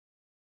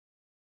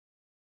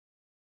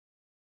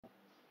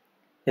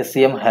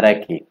SCCM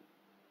Hierarchy.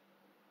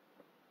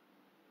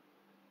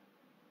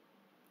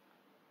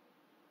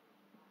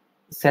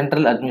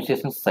 Central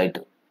Administration Site.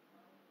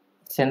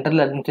 Central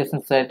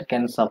Administration Site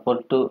can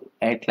support to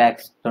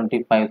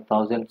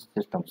 8,25,000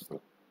 systems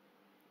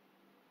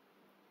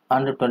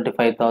and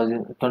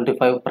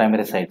 25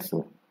 primary sites.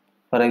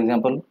 For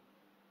example,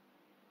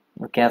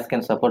 CAS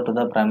can support to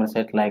the primary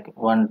site like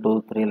 1,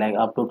 2, 3, like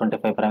up to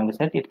 25 primary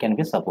site it can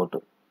be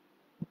supported.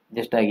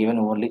 Just I given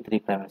only 3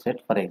 primary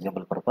sites for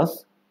example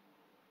purpose.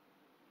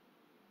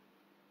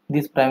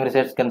 These primary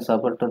sites can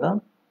support to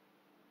the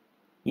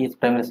each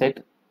primary site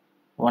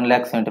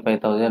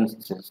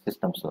 1,75,000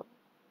 systems.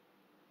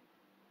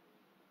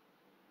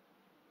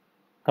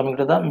 Coming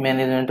to the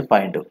management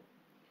point.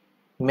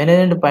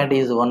 Management point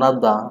is one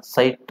of the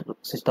site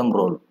system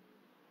role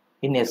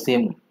in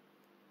SCCM.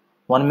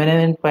 One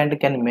management point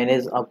can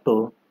manage up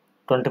to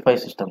 25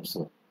 systems.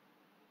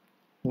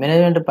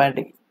 Management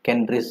point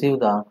can receive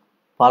the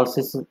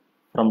policies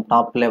from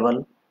top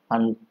level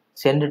and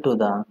send it to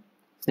the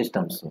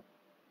systems.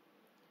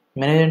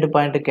 Management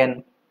point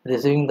can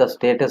receiving the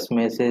status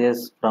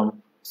messages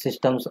from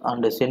systems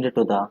and send it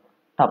to the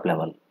top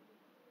level.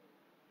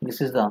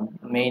 This is the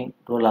main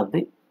role of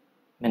the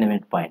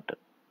management point.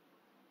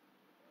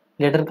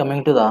 Later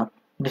coming to the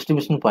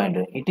distribution point,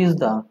 it is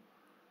the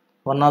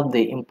one of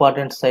the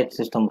important site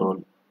system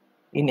role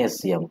in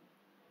SCCM.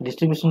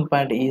 Distribution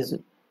point is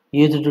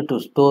used to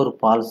store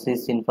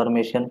policies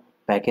information,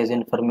 package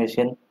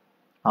information,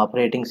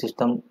 operating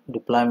system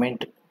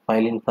deployment,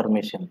 file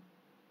information.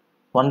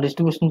 One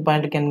distribution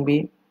point can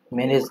be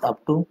managed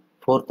up to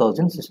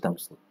 4,000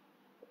 systems.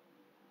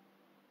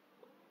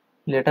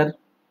 Later,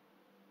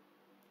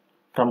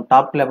 from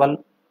top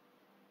level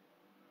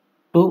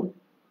to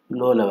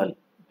low level.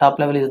 Top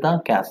level is the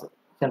CAS,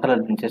 Central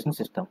Administration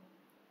System.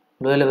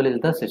 Low level is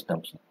the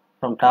systems.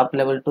 From top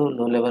level to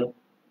low level,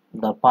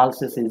 the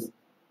policies is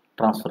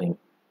transferring.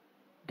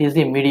 It is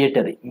a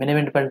mediator.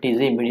 Management point is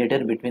a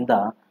mediator between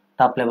the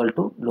top level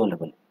to low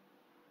level.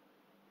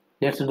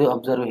 Let's do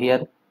observe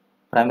here.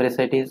 Primary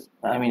site is,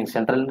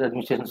 central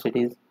administration site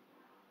is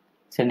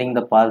sending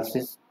the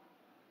policies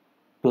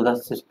to the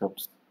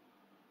systems.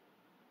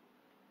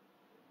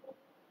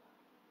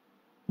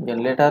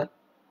 Then later,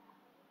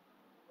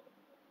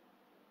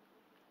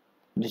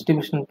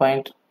 distribution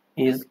point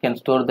is can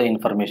store the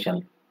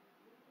information.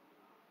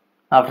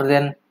 After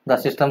then, the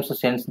system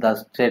sends the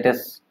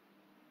status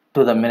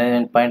to the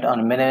management point,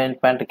 and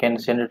management point can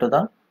send it to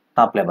the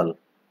top level,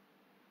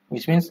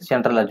 which means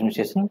central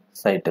administration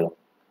site.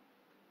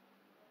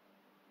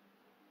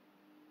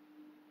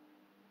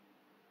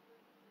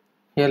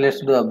 Here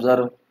let's do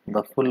observe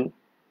the full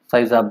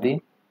size of the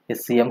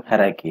SCCM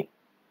hierarchy.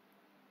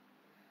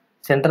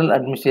 Central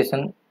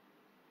administration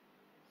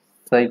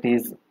site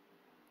is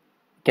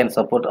can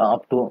support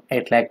up to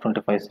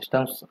 8,25,000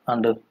 systems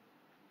and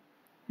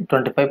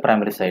 25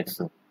 primary sites.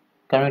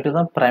 Coming to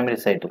the primary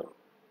site,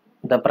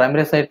 the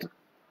primary site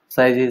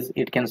size is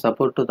it can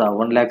support to the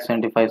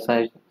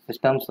 1,75,000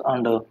 systems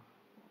and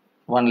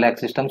 1,00,000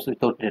 systems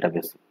without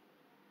database.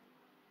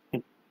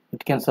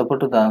 It can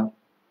support to the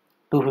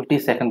 250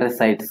 secondary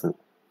sites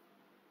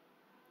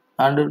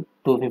and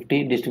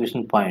 250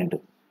 distribution point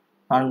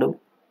and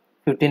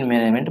 15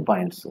 management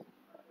points.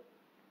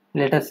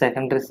 Later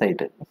secondary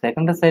site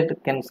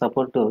can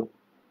support to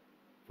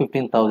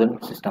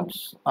 15,000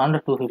 systems and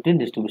 250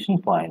 distribution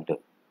point.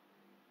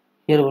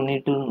 Here we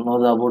need to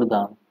know about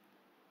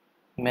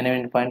the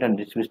management point and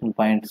distribution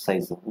point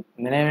size.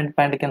 Management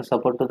point can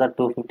support to the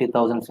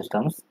 250,000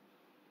 systems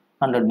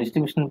and the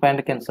distribution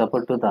point can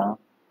support to the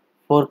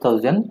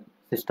 4,000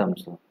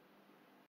 systems.